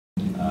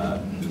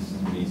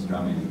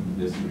strumming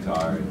this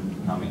guitar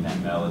and humming that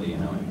melody,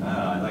 and I went, oh,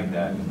 I like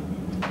that.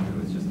 It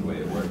was just the way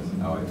it works,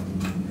 how it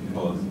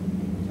pulls.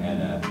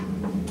 And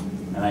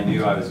I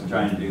knew I was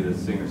trying to do the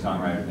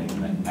singer-songwriter thing.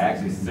 And I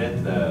actually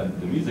sent the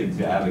music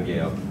to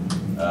Abigail,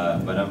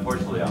 but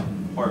unfortunately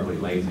I'm horribly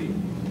lazy,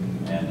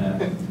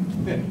 and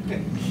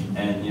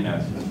you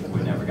know,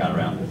 we never got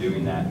around to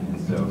doing that.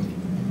 And so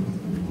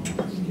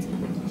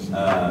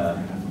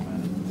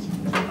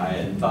I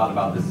had thought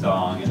about this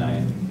song, and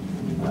I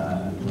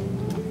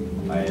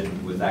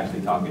was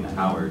actually talking to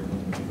Howard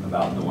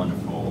about the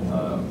wonderful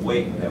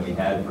wake that we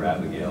had for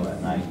Abigail that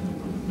night,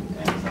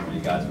 and some of you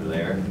guys were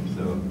there,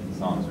 so the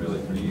song's really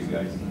for you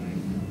guys.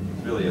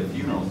 It's really a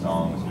funeral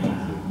song, which means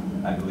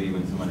that I believe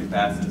when somebody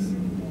passes,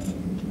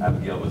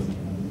 Abigail was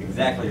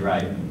exactly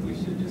right. We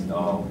should just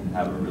all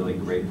have a really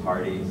great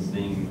party,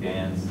 sing,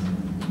 dance,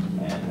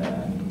 and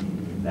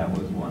that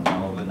was one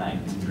hell of a night.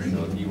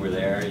 So if you were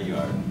there, you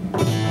are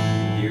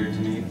dear to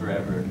me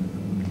forever.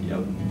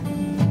 Yep.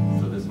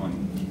 So this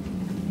one,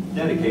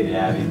 dedicated to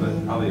Abby,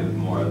 but probably with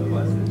more of the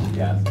blessed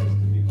she asked us to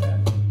do that.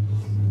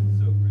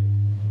 So great.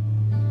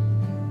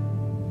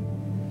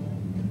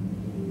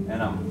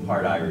 And I'm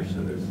part Irish,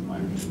 so there's some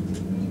Irish.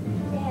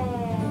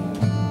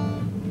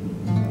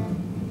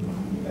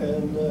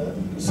 And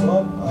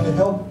so I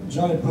helped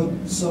Johnny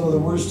put some of the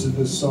words to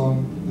this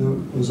song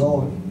that was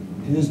all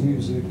his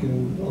music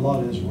and a lot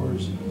of his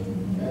words.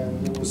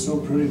 And it was so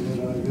pretty that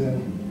I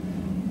then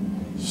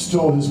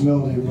stole his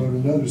melody and wrote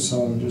another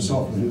song just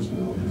off of his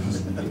melody.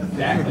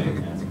 Exactly,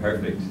 that's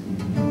perfect.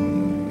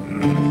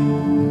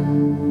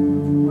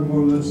 One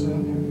more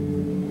lesson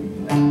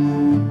here.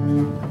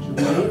 Should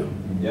we do it?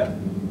 Yep.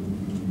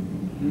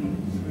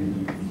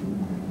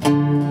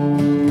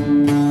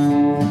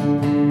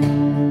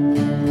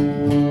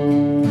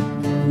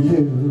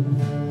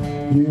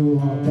 You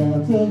walked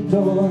out the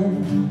door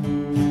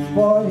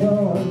for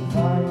your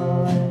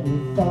final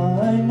and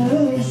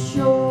final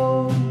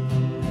show.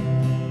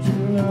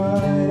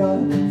 Tonight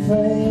I'm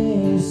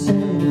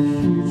facing the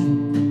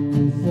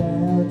future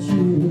without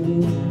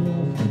you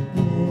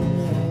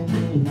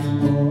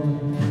anymore.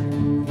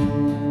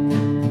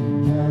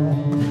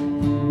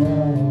 I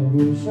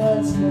wish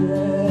I'd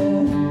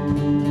said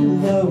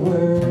the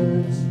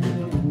words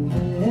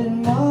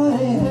in my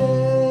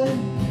head,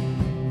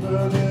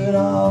 but it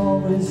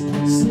always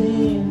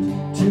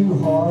seemed too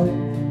hard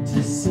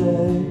to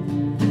say.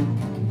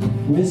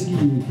 Whiskey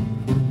in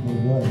the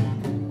way.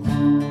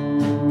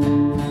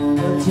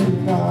 But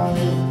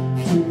tonight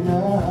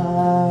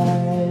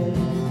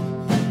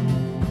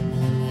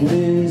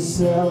we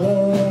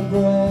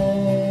celebrate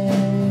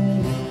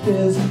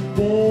this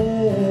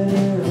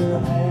bitter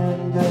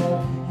hand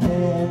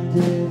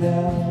handed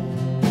out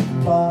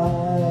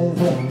by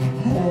the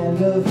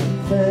hand of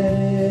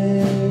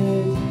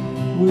fate.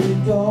 We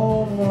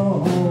don't know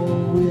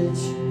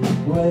which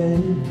way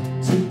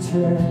to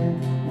turn,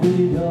 we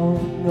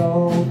don't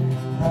know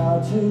how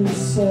to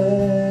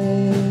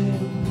say.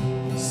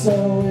 So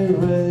we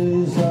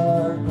raise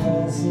our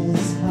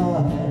glasses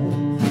high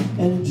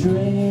and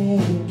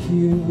drink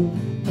you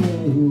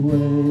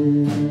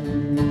away.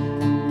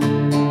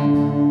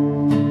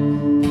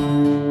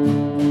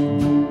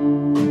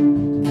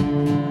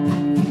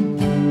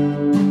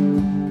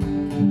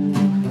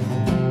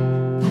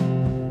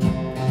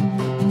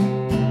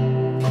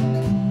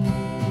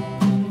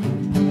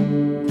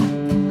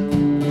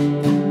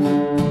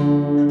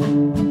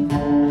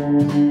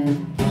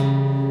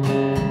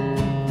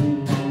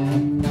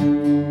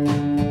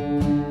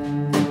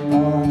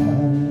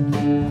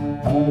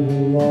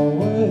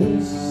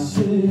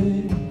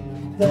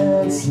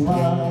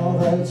 Smile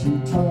that you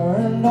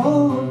turned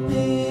on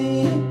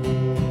me,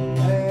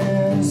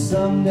 and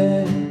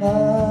someday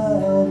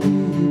I'll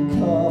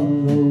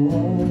become the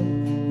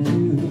one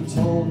you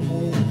told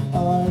me I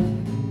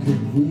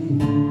could be.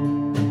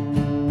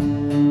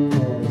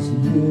 'Cause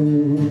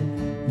you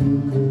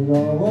could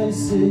always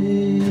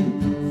see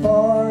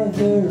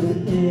farther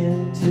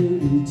into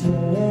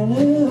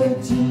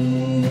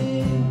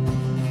eternity.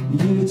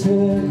 You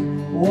took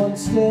one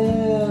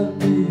step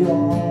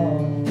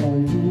beyond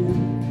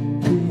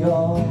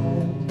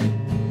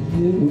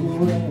you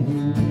and me.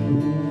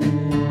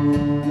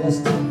 Yes,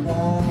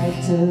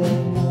 tonight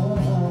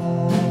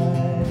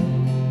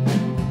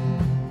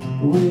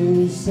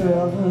we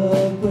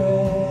celebrate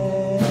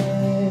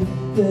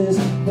this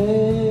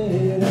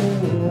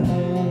bitter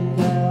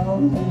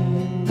handed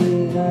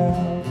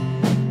out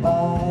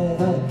by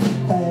the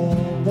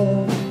hand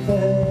of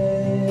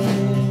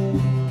fate.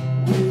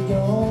 We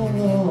don't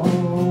know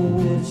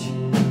which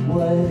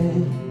way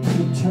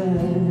to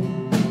turn,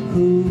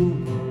 who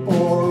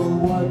or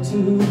what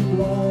to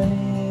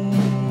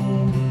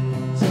blame.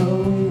 So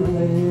we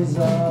raise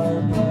our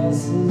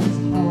glasses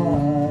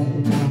high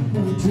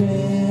and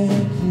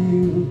drink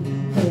you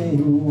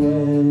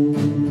away.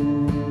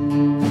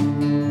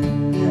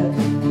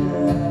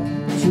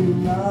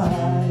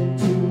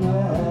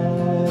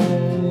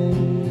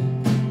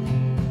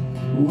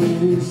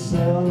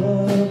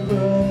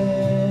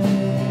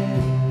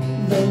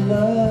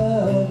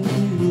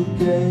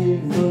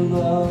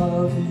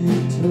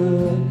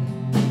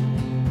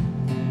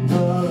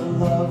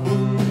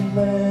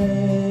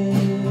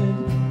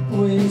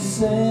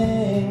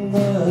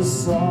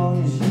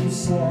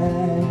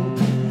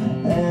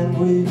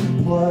 we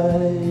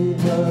play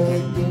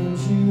the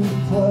games you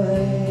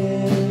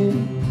play,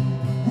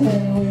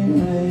 and we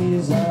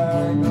raise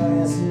our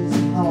glasses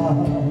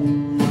high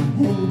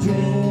and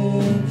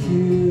drink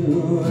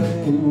you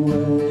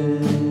away.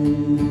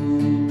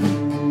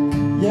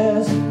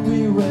 Yes,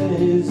 we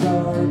raise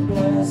our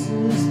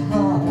glasses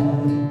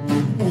high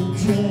and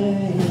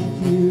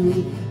drink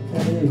you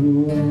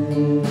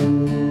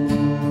away.